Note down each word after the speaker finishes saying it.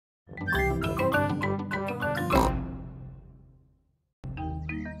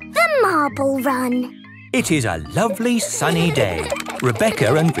marble run. It is a lovely sunny day.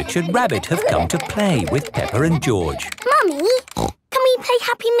 Rebecca and Richard Rabbit have come to play with Peppa and George. Mummy, can we play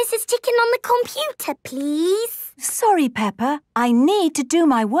Happy Mrs. Chicken on the computer, please? Sorry, Peppa. I need to do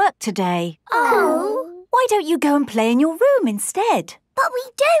my work today. Oh. Why don't you go and play in your room instead? But we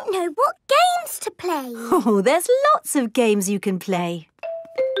don't know what games to play. Oh, there's lots of games you can play.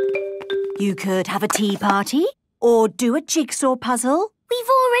 You could have a tea party or do a jigsaw puzzle. We've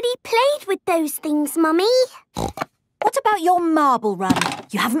already played with those things, Mummy. What about your marble run?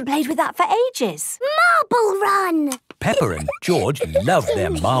 You haven't played with that for ages. Marble run! Peppa and George love their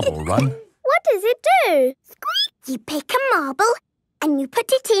marble run. What does it do? You pick a marble and you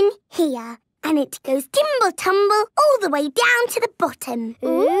put it in here. And it goes timble-tumble all the way down to the bottom.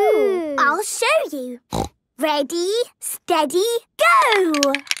 Ooh. I'll show you. Ready, steady, go!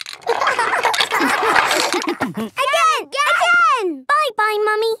 Again! Bye-bye,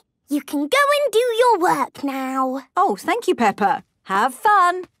 Mummy. You can go and do your work now. Oh, thank you, Peppa. Have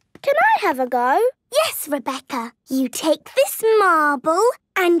fun. Can I have a go? Yes, Rebecca. You take this marble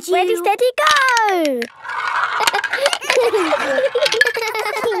and you... Ready, steady, go!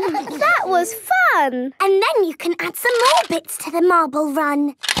 That was fun. And then you can add some more bits to the marble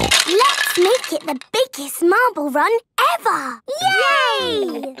run. Let's make it the biggest marble run ever.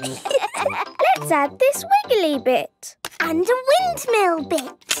 Yay! Let's add this wiggly bit. And a windmill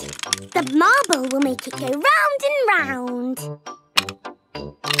bit. The marble will make it go round and round.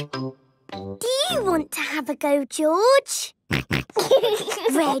 Do you want to have a go, George?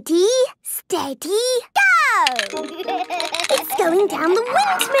 Ready, steady, go! It's going down the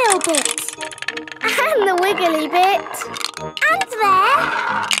windmill bit. And the wiggly bit. And there.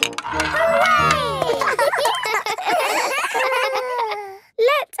 Hooray!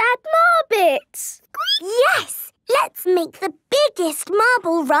 Let's add more bits. Yes! Let's make the biggest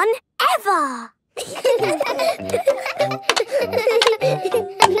marble run ever.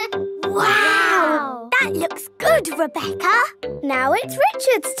 Wow! That looks good, Rebecca. Now it's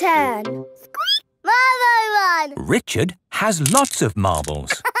Richard's turn. Marble run! Richard has lots of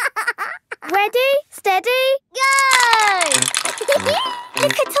marbles. Ready, steady, go!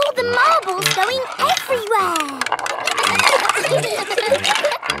 Look at all the marbles going everywhere.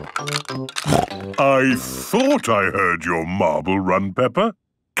 I thought I heard your marble run, Peppa.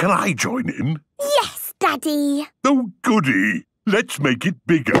 Can I join in? Yes, Daddy. Oh, goody. Let's make it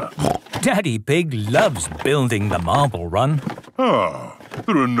bigger. Daddy Pig loves building the marble run. Ah,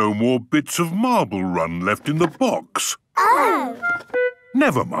 there are no more bits of marble run left in the box. Oh.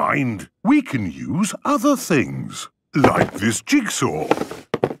 Never mind. We can use other things, like this jigsaw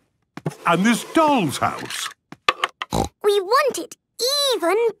and this doll's house. We want it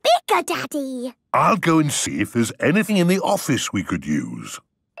even bigger, Daddy. I'll go and see if there's anything in the office we could use.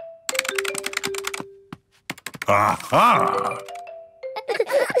 Aha!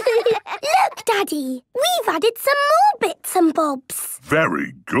 Look, Daddy. We've added some more bits and bobs.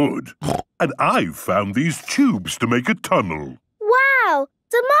 Very good. And I've found these tubes to make a tunnel. Wow!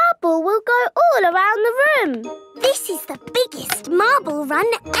 The marble will go all around the room. This is the biggest marble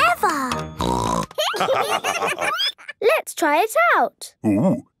run ever. Let's try it out.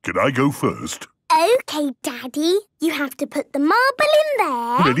 Ooh, can I go first? OK, Daddy. You have to put the marble in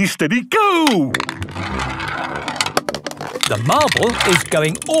there. Ready, steady, go! The marble is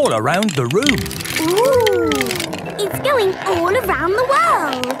going all around the room. Ooh! It's going all around the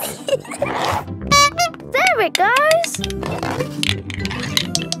world. There it goes.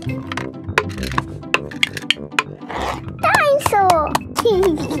 Dinosaur!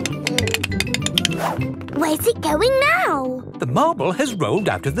 Where's it going now? The marble has rolled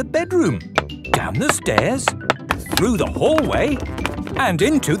out of the bedroom, down the stairs, through the hallway, and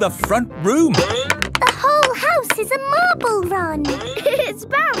into the front room. The whole house is a marble run. It's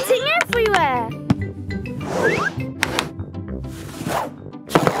bouncing everywhere.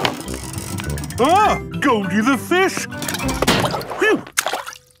 Ah, Goldie the fish! Phew.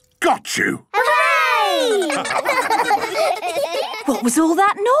 Got you! Hooray! What was all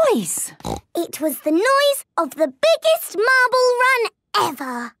that noise? It was the noise of the biggest marble run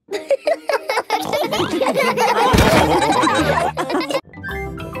ever.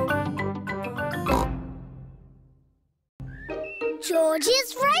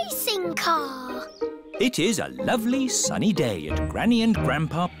 George's racing car. It is a lovely sunny day at Granny and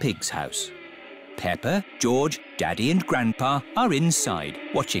Grandpa Pig's house. Peppa, George, Daddy and Grandpa are inside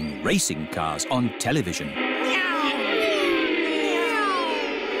watching racing cars on television.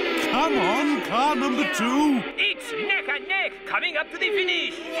 Come on, car number 2. It's neck and neck coming up to the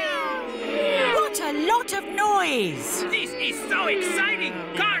finish. What a lot lot of noise. This is so exciting!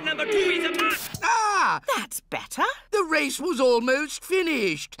 Car number 2 is a mark! Ah! That's better. The race was almost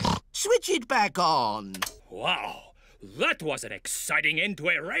finished. Switch it back on. Wow, that was an exciting end to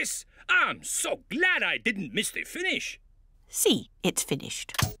a race. I'm so glad I didn't miss the finish. See, it's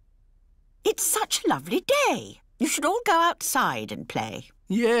finished. It's such a lovely day. You should all go outside and play.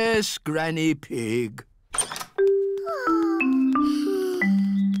 Yes, Granny Pig.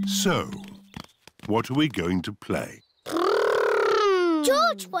 So, what are we going to play?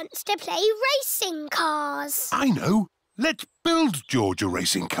 George wants to play racing cars. I know. Let's build George a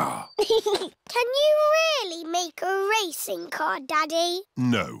racing car. Can you really make a racing car, Daddy?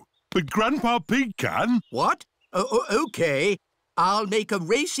 No, but Grandpa Pig can. What? OK. I'll make a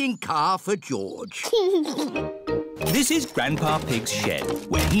racing car for George. This is Grandpa Pig's shed,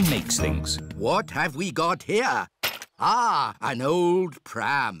 where he makes things. What have we got here? Ah, an old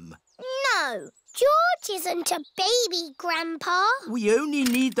pram. No, George isn't a baby, Grandpa. We only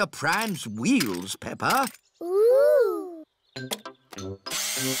need the pram's wheels, Peppa. Ooh.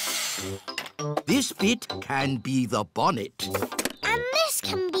 This bit can be the bonnet. And this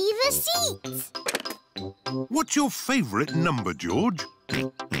can be the seats. What's your favourite number, George?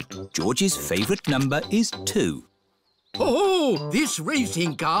 George's favourite number is 2. Oh, this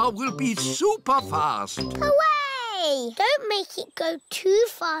racing car will be super fast. Hooray! Don't make it go too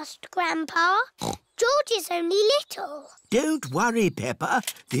fast, Grandpa. George is only little. Don't worry, Peppa.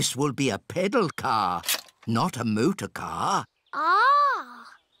 This will be a pedal car, not a motor car. Ah!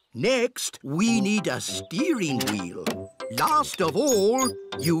 Next, we need a steering wheel. Last of all,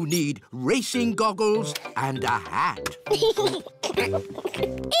 you need racing goggles and a hat.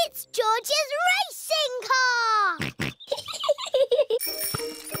 It's George's racing car!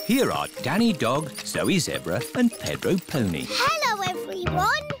 Here are Danny Dog, Zoe Zebra and Pedro Pony. Hello,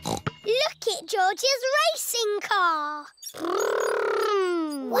 everyone. Look at George's racing car.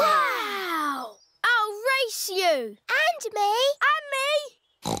 Wow! I'll race you. And me. And me.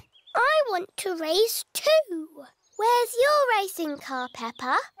 I want to race too. Where's your racing car,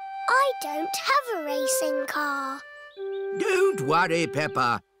 Peppa? I don't have a racing car. Don't worry,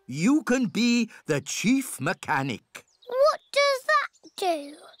 Peppa. You can be the chief mechanic. What does that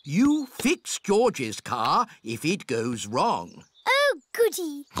do? You fix George's car if it goes wrong. Oh,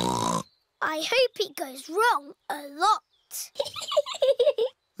 goody. I hope it goes wrong a lot.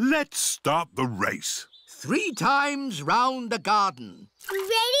 Let's start the race. 3 times round the garden.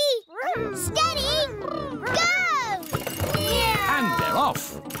 Ready, steady, go! And they're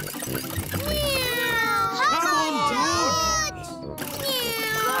off. Come on,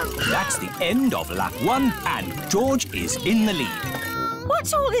 George! That's the end of lap 1 and George is in the lead.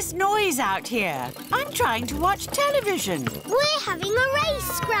 What's all this noise out here? I'm trying to watch television. We're having a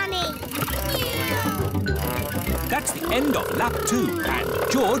race, Granny. That's the end of lap 2 and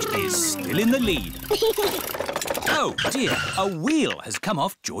George is still in the lead. Oh dear, a wheel has come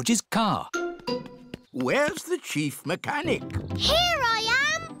off George's car. Where's the chief mechanic? Here I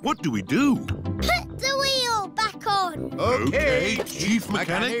am. What do we do? Put the wheel back on. OK, Chief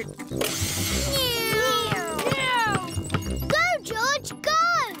Mechanic. Go, George, go!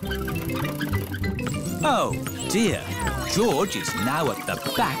 Oh dear, George is now at the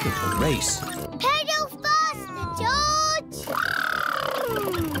back of the race. Pedal faster, George!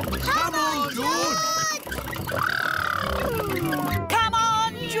 Come on, George! Come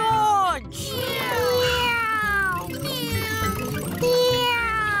on, George!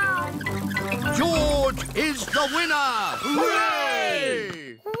 George is the winner!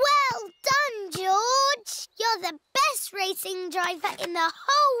 Hooray! Well done, George! You're the best racing driver in the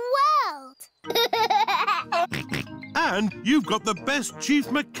whole world! And you've got the best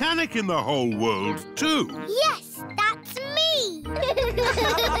Chief Mechanic in the whole world, too. Yes, that's me!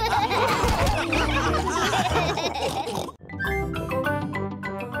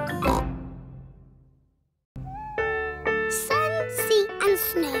 Sun, sea and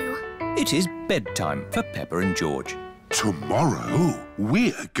snow. It is bedtime for Peppa and George. Tomorrow,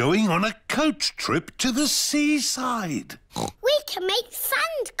 we're going on a coach trip to the seaside. We can make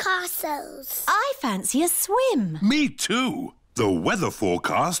sand castles. I fancy a swim. Me too. The weather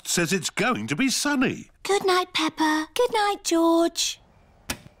forecast says it's going to be sunny. Good night, Peppa. Good night, George.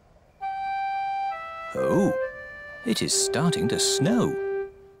 Oh, it is starting to snow.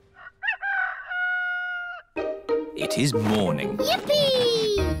 It is morning.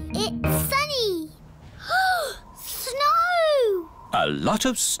 Yippee! It's sunny. Snow! A lot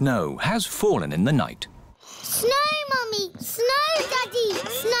of snow has fallen in the night. Snow, Mummy! Snow, Daddy!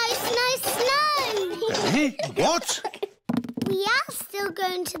 Snow, snow, snow! Eh? What? We are still still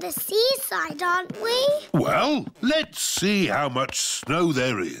going to the seaside, aren't we? Well, let's see how much snow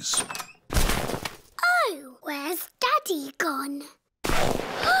there is. Oh, where's Daddy gone?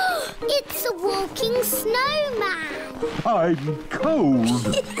 It's a walking snowman. I'm cold.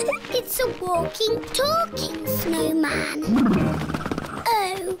 It's a walking, talking snowman.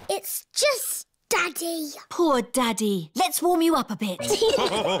 Oh, it's just Daddy. Poor Daddy. Let's warm you up a bit.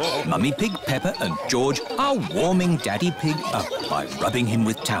 Mummy Pig, Peppa and George are warming Daddy Pig up by rubbing him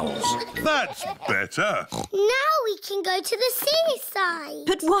with towels. That's better. Now we can go to the seaside.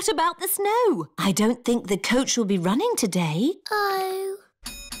 But what about the snow? I don't think the coach will be running today. Oh.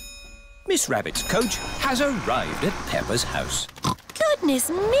 Miss Rabbit's coach has arrived at Peppa's house. Goodness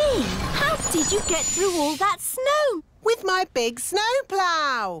me! How did you get through all that snow? With my big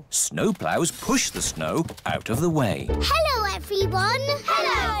snowplow. Snowplows push the snow out of the way. Hello, everyone.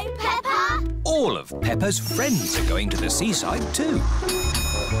 Hello, Peppa. All of Peppa's friends are going to the seaside too.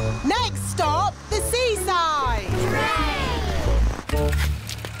 Next stop, the seaside. Hooray!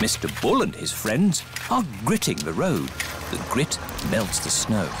 Mr. Bull and his friends are gritting the road. The grit melts the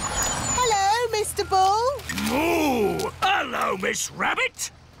snow. Hello, Mr. Bull. Moo! Hello, Miss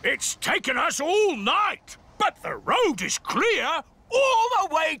Rabbit. It's taken us all night, but the road is clear all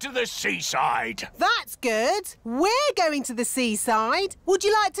the way to the seaside. That's good. We're going to the seaside. Would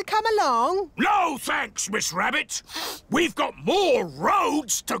you like to come along? No, thanks, Miss Rabbit. We've got more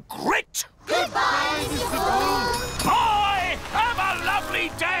roads to grit. Goodbye, Mr. Bull. Bye! Have a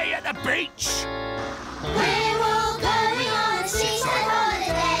lovely day at the beach. We're all going on a seaside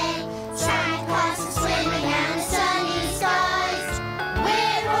holiday. Sandcastles swimming and the sunny skies.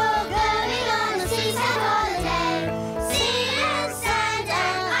 We're all going on a seaside holiday. Sea and sand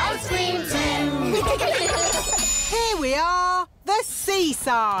and ice cream too. Here we are, the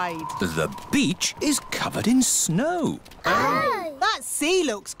seaside. The beach is covered in snow. Oh. That sea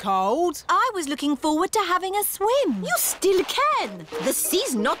looks cold. I was looking forward to having a swim. You still can. The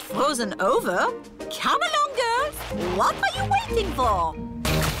sea's not frozen over. Come along, girls. What are you waiting for?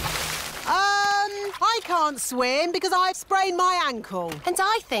 I can't swim because I've sprained my ankle. And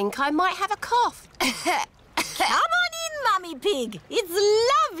I think I might have a cough. Come on in, Mummy Pig. It's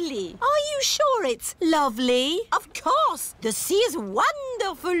lovely. Are you sure it's lovely? Of course. The sea is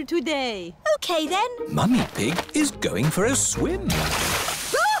wonderful today. OK, then. Mummy Pig is going for a swim.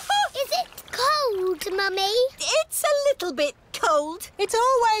 Is it cold, Mummy? It's a little bit cold. It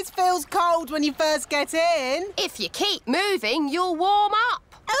always feels cold when you first get in. If you keep moving, you'll warm up.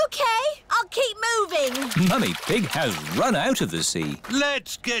 OK, I'll keep moving. Mummy Pig has run out of the sea.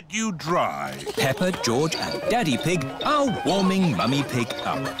 Let's get you dry. Peppa, George and Daddy Pig are warming Mummy Pig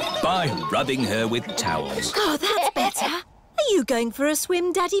up by rubbing her with towels. Oh, that's better. Are you going for a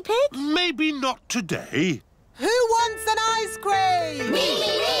swim, Daddy Pig? Maybe not today. Who wants an ice cream?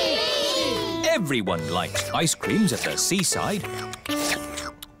 Me! Everyone likes ice creams at the seaside.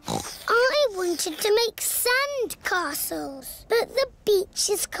 I wanted to make sand castles, but the beach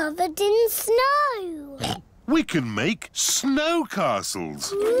is covered in snow. We can make snow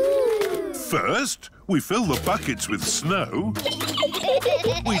castles. First, we fill the buckets with snow.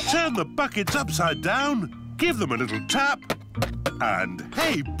 We turn the buckets upside down, give them a little tap, and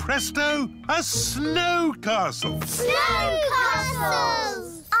hey presto, a snow castle. Snow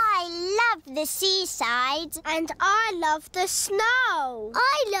castles! I love the seaside. And I love the snow.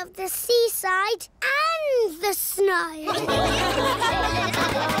 I love the seaside and the snow.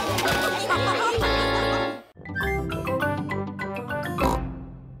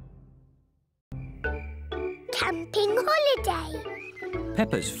 Camping holiday.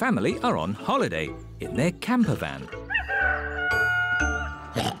 Peppa's family are on holiday in their camper van.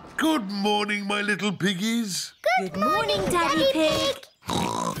 Good morning, my little piggies. Good morning, Daddy Pig.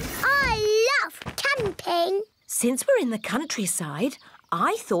 I love camping. Since we're in the countryside,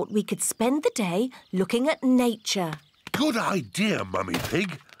 I thought we could spend the day looking at nature. Good idea, Mummy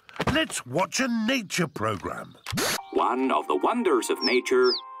Pig. Let's watch a nature program. One of the wonders of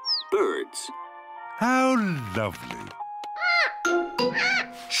nature, birds. How lovely.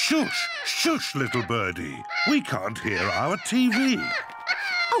 Shush, shush, little birdie. We can't hear our TV.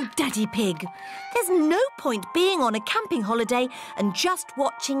 Oh, Daddy Pig, there's no point being on a camping holiday and just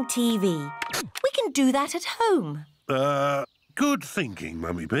watching TV. We can do that at home. Good thinking,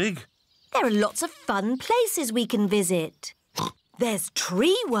 Mummy Pig. There are lots of fun places we can visit. There's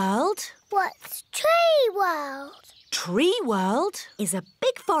Tree World. What's Tree World? Tree World is a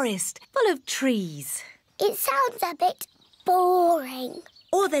big forest full of trees. It sounds a bit boring.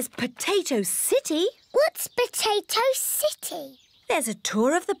 Or there's Potato City. What's Potato City? There's a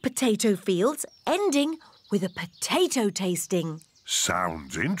tour of the potato fields ending with a potato tasting.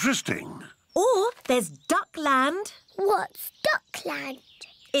 Sounds interesting. Or there's Duckland. What's Duckland?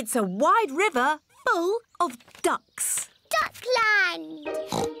 It's a wide river full of ducks. Duckland!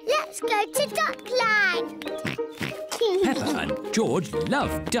 Let's go to Duckland! Peppa and George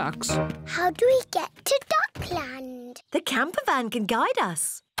love ducks. How do we get to Duckland? The camper van can guide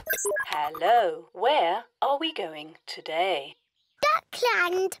us. Hello, where are we going today?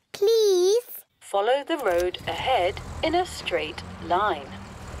 Duckland, please. Follow the road ahead in a straight line.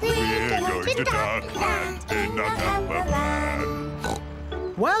 We're going to Duckland in a camper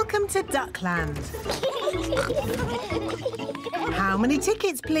van. Welcome to Duckland. How many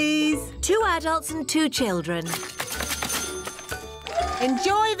tickets, please? 2 adults and 2 children.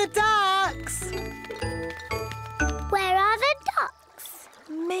 Enjoy the ducks. Where are the ducks?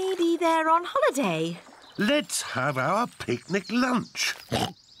 Maybe they're on holiday. Let's have our picnic lunch.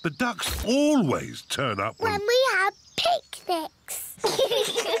 The ducks always turn up When we have picnics.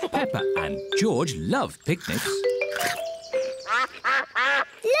 Peppa and George love picnics.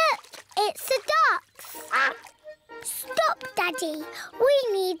 Look, it's the ducks. Stop, Daddy. We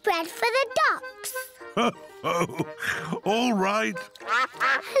need bread for the ducks. Oh, all right.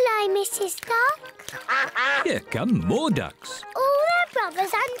 Hello, Mrs. Duck. Here come more ducks. All their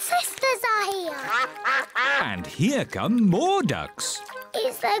brothers and sisters are here. And here come more ducks.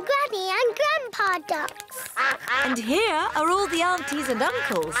 It's the Granny and Grandpa ducks. And here are all the aunties and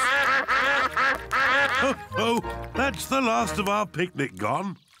uncles. Oh, that's the last of our picnic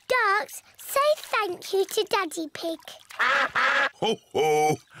gone. Ducks, say thank you to Daddy Pig. Ho,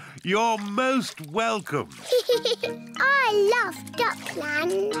 ho. You're most welcome. I love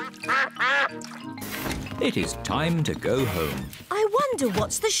Duckland. It is time to go home. I wonder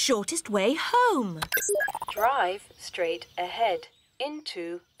what's the shortest way home. Drive straight ahead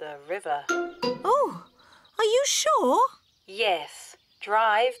into the river. Oh, are you sure? Yes,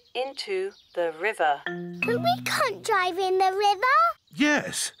 drive into the river. But we can't drive in the river.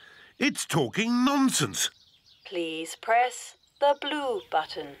 Yes, it's talking nonsense. Please press the blue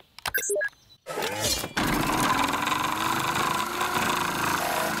button.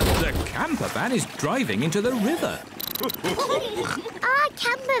 The camper van is driving into the river. Our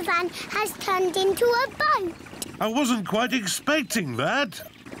camper van has turned into a boat. I wasn't quite expecting that.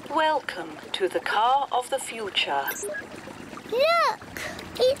 Welcome to the car of the future. Look,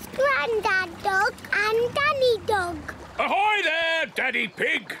 it's Grandad Dog and Danny Dog. Ahoy there, Daddy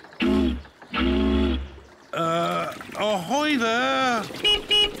Pig! Ahoy there.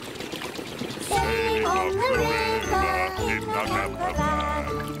 Sailing on the river in the camper van.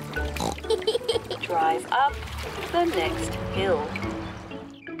 Drive up the next hill.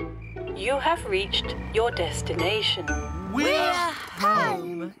 You have reached your destination. We're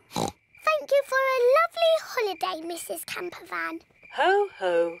home. Thank you for a lovely holiday, Mrs. Campervan. Ho,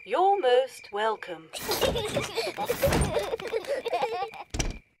 ho, you're most welcome.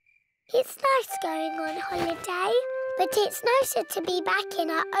 It's nice going on holiday, but it's nicer to be back in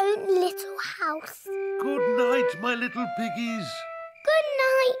our own little house. Good night, my little piggies. Good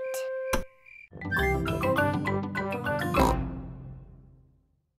night.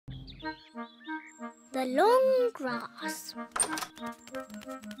 The long grass.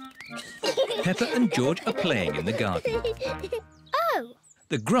 Peppa and George are playing in the garden. Oh,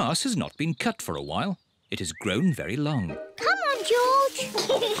 The grass has not been cut for a while. It has grown very long. come on, George.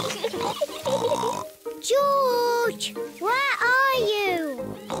 George, where are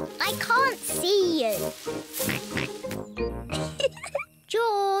you? I can't see you.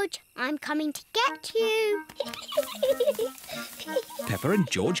 George, I'm coming to get you. Peppa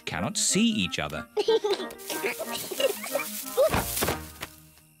and George cannot see each other.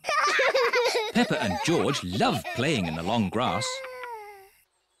 Peppa and George love playing in the long grass.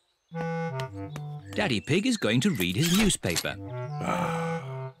 Daddy Pig is going to read his newspaper.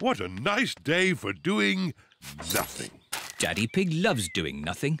 What a nice day for doing nothing. Daddy Pig loves doing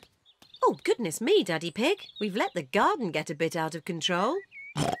nothing. Oh, goodness me, Daddy Pig. We've let the garden get a bit out of control.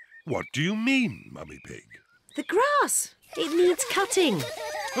 What do you mean, Mummy Pig? The grass. It needs cutting.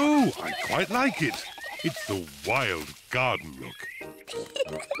 Oh, I quite like it. It's the wild garden look.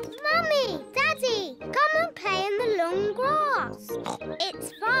 Mummy, Daddy, come and play in the long grass.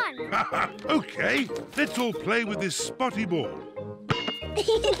 It's fun. OK, let's all play with this spotty ball.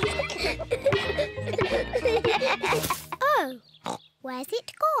 Oh, where's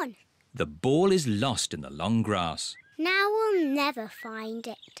it gone? The ball is lost in the long grass. Now we'll never find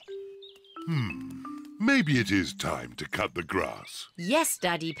it. Maybe it is time to cut the grass. Yes,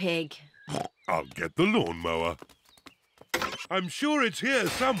 Daddy Pig. I'll get the lawnmower. I'm sure it's here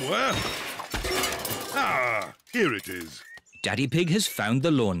somewhere. Ah, here it is. Daddy Pig has found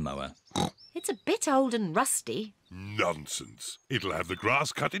the lawnmower. It's a bit old and rusty. Nonsense. It'll have the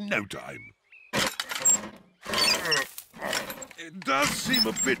grass cut in no time. It does seem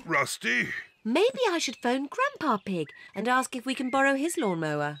a bit rusty. Maybe I should phone Grandpa Pig and ask if we can borrow his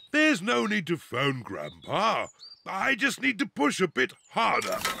lawnmower. There's no need to phone Grandpa. I just need to push a bit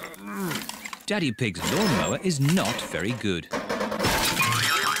harder. Daddy Pig's lawnmower is not very good.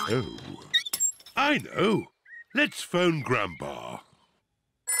 Oh, I know. Let's phone Grandpa.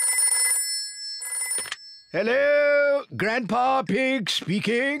 Hello, Grandpa Pig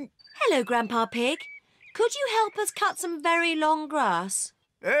speaking. Hello, Grandpa Pig. Could you help us cut some very long grass?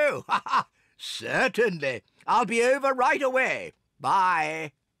 Oh, certainly. I'll be over right away.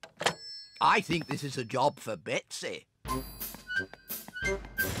 Bye. I think this is a job for Betsy.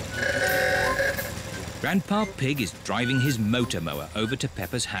 Grandpa Pig is driving his motor mower over to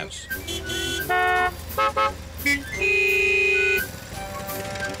Peppa's house. Grandpa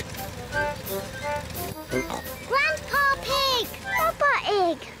Pig! Peppa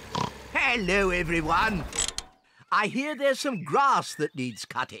Pig! Hello, everyone. I hear there's some grass that needs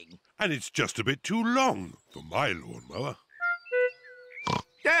cutting. And it's just a bit too long for my lawnmower.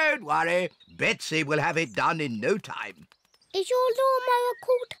 Don't worry. Betsy will have it done in no time. Is your lawnmower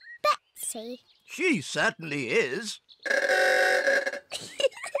called Betsy? She certainly is.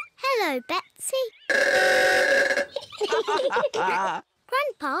 Hello, Betsy.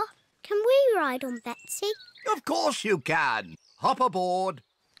 Grandpa, can we ride on Betsy? Of course you can. Hop aboard.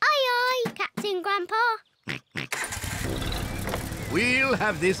 Aye, aye, Captain Grandpa. We'll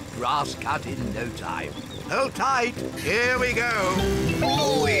have this grass cut in no time. Hold tight. Here we go.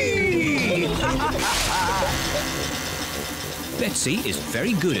 Whee! Betsy is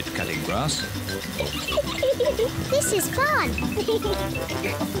very good at cutting grass. This is fun.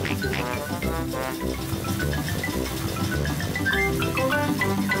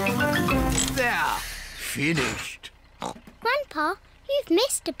 There. Finished. Grandpa, you've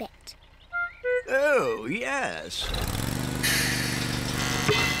missed a bit. Oh, yes.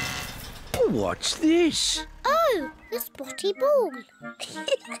 What's this? Oh, the spotty ball.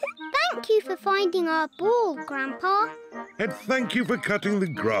 Thank you for finding our ball, Grandpa. And thank you for cutting the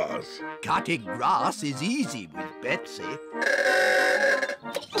grass. Cutting grass is easy with Betsy.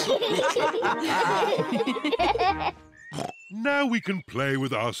 Now we can play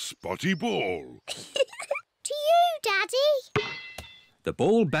with our spotty ball. To you, Daddy. The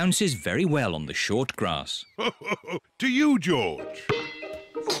ball bounces very well on the short grass. To you, George.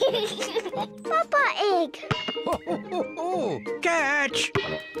 Peppa Pig. Catch!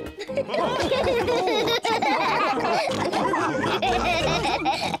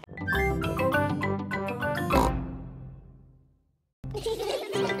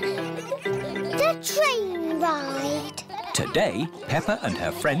 The train ride. Today, Peppa and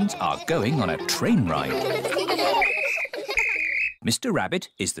her friends are going on a train ride. Mr. Rabbit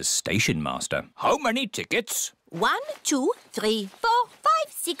is the station master. How many tickets? 1, 2, 3, 4, 5,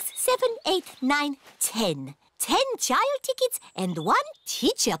 6, 7, 8, 9, 10. 10 child tickets and 1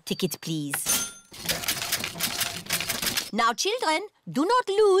 teacher ticket, please. Now, children, do not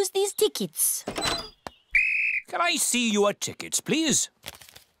lose these tickets. Can I see your tickets, please?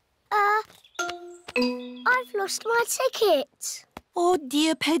 I've lost my ticket. Oh,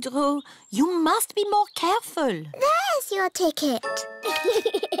 dear Pedro, you must be more careful. There's your ticket.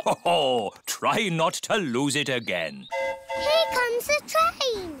 Oh, try not to lose it again. Here comes the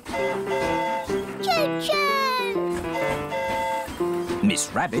train. Choo-choo.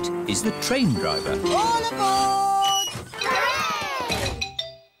 Miss Rabbit is the train driver. All aboard! Hooray!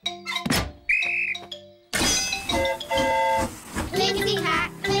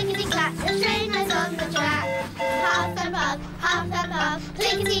 Clickety-clack, clickety-clack, the train is on the track. Half the pub,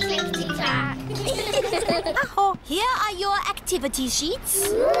 clickety-clickety-clack. Oh, here are your activity sheets.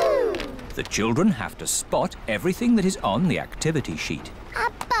 Ooh. The children have to spot everything that is on the activity sheet. A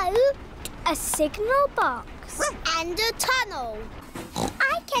boat, a signal box, and a tunnel.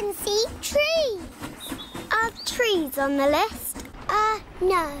 I can see trees. Are trees on the list?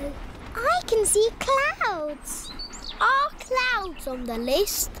 No. I can see clouds. Are clouds on the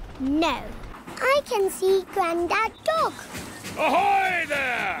list? No. I can see Grandad Dog. Ahoy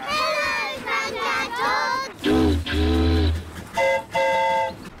there! Hello, Grandad Dog.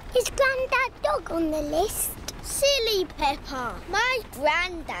 Is Grandad Dog on the list? Silly Peppa. My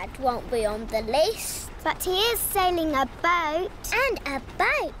Grandad won't be on the list. But he is sailing a boat. And a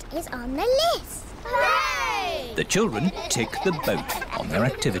boat is on the list. Hooray! The children tick the boat on their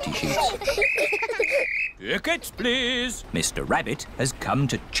activity sheets. Tickets, please. Mr. Rabbit has come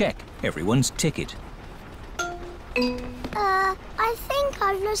to check everyone's ticket. I think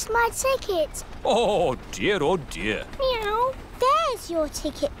I've lost my ticket. Oh, dear, oh, dear. Meow. There's your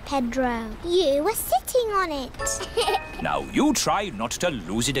ticket, Pedro. You were sitting on it. Now, you try not to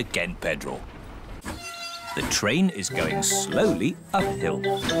lose it again, Pedro. The train is going slowly uphill.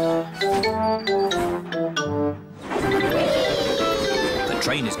 The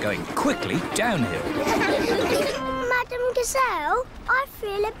train is going quickly downhill. Madam Gazelle, I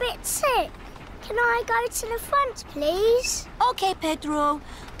feel a bit sick. Can I go to the front, please? OK, Pedro.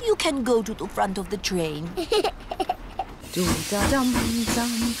 You can go to the front of the train.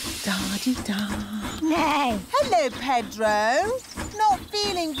 Do-da-dum-dum-da-dee-da. No. Hello, Pedro. Not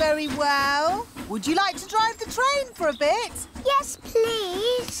feeling very well. Would you like to drive the train for a bit? Yes,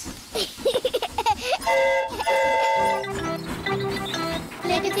 please.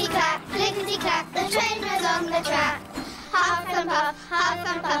 Clickety-clack, clickety-clack, the train is on the track. Huff and puff,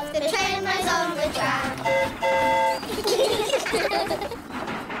 the train is on the track.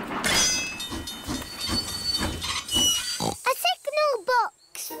 A signal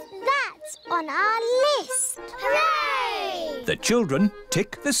box. That's on our list. Hooray! The children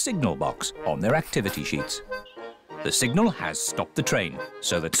tick the signal box on their activity sheets. The signal has stopped the train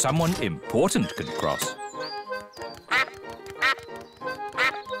so that someone important can cross.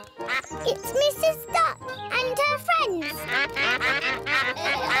 It's Mrs. Duck and her friends.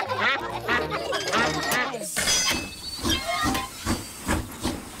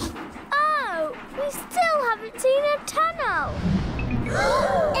 Oh, we still haven't seen a tunnel.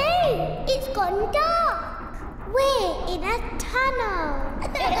 Oh, it's gone dark. We're in a tunnel.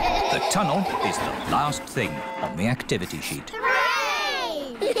 The tunnel is the last thing on the activity sheet.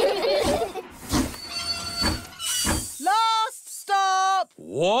 Hooray! Last stop!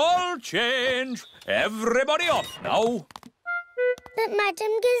 Wall change! Everybody off now! But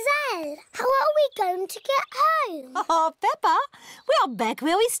Madam Gazelle, how are we going to get home? Oh, Peppa, we are back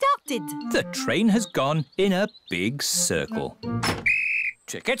where we started. The train has gone in a big circle.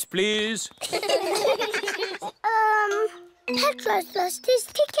 Tickets, please. Pedro's lost his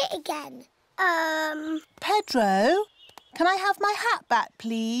ticket again. Pedro, can I have my hat back,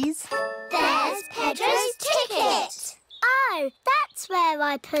 please? There's Pedro's ticket. Oh, that's where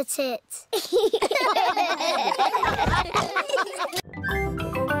I put it.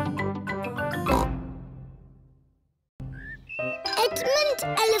 Edmund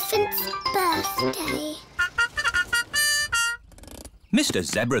Elephant's birthday. Mr.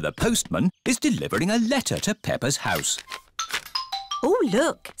 Zebra the postman is delivering a letter to Peppa's house. Oh,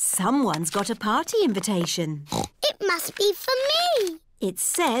 look, someone's got a party invitation. It must be for me. It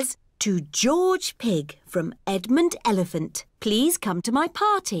says, to George Pig from Edmund Elephant. Please come to my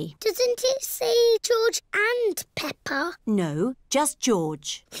party. Doesn't it say George and Peppa? No, just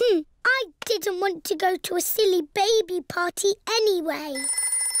George. I didn't want to go to a silly baby party anyway.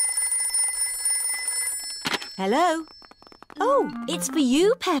 Hello? Oh, it's for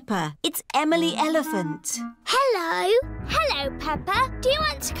you, Peppa. It's Emily Elephant. Hello. Hello, Peppa. Do you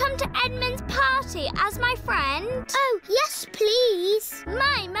want to come to Edmund's party as my friend? Oh, yes, please.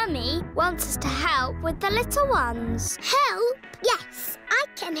 My mummy wants us to help with the little ones. Help? Yes, I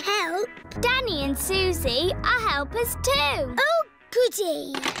can help. Danny and Susie are helpers too. Oh,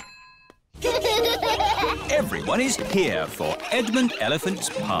 goody. Everyone is here for Edmund Elephant's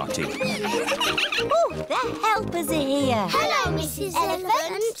party. Oh, the helpers are here. Hello, Mrs.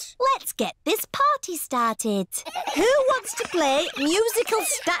 Elephant. Let's get this party started. Who wants to play musical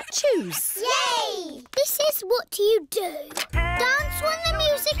statues? Yay! This is what you do. Dance when the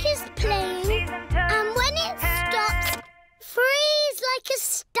music is playing, and when it stops, freeze like a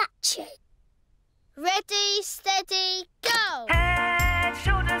statue. Ready, steady, go! Head,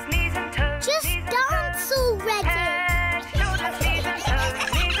 shoulders, knees and toes. Just dance already. Head, shoulders, knees and toes,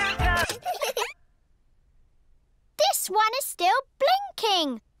 knees and toes. This one is still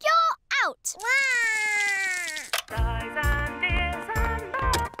blinking. You're out. Eyes and ears and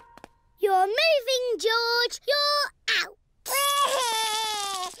mouth. You're moving, George. You're out.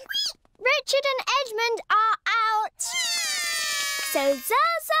 Richard and Edmund are out. So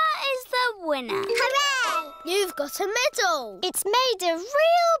Zaza is the winner. Hooray! You've got a medal. It's made of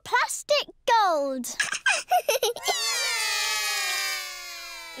real plastic gold.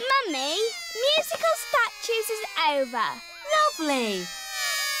 Mummy, musical statues is over. Lovely.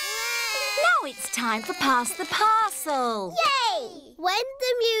 Now it's time for Pass the Parcel. Yay! When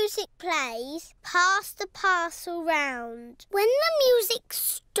the music plays, pass the parcel round. When the music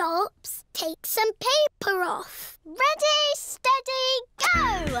stops, take some paper off. Ready, steady,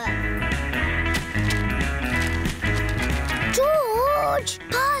 go! George,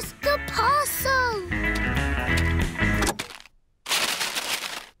 pass the parcel.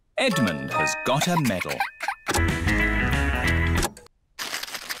 Edmund has got a medal.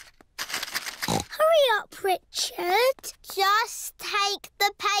 Hurry up, Richard. Just take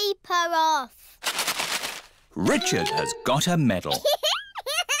the paper off. Richard has got a medal.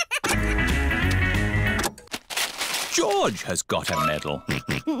 George has got a medal.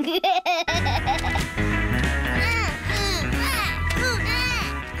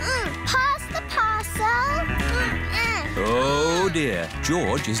 Pass the parcel. Oh dear,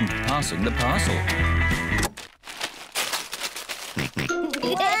 George isn't passing the parcel.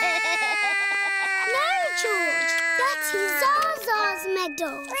 No, George. That's Zaza's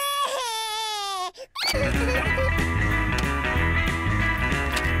medal.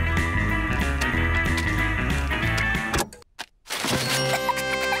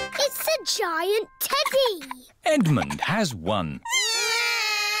 It's a giant teddy. Edmund has won.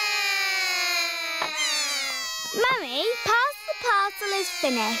 Mummy, pass the parcel is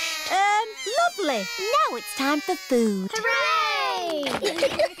finished. Lovely. Now it's time for food. Hooray!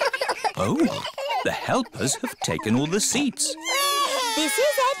 Oh, the helpers have taken all the seats. This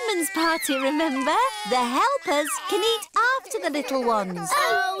is Edmund's party, remember? The helpers can eat after the little ones.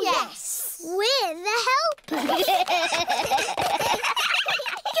 Oh, yes. We're the helpers.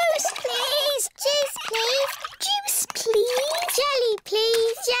 Juice, please. Juice, please. Juice, please. Jelly,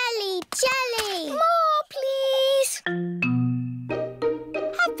 please. Jelly, jelly. More, please.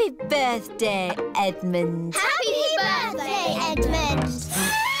 Happy birthday, Edmund. Happy birthday, Edmund.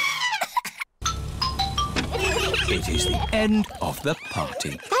 It is the end of the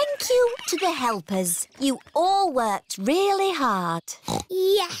party. Thank you to the helpers. You all worked really hard.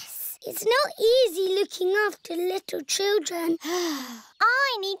 Yes. It's not easy looking after little children.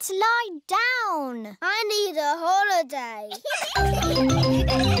 I need to lie down. I need a holiday.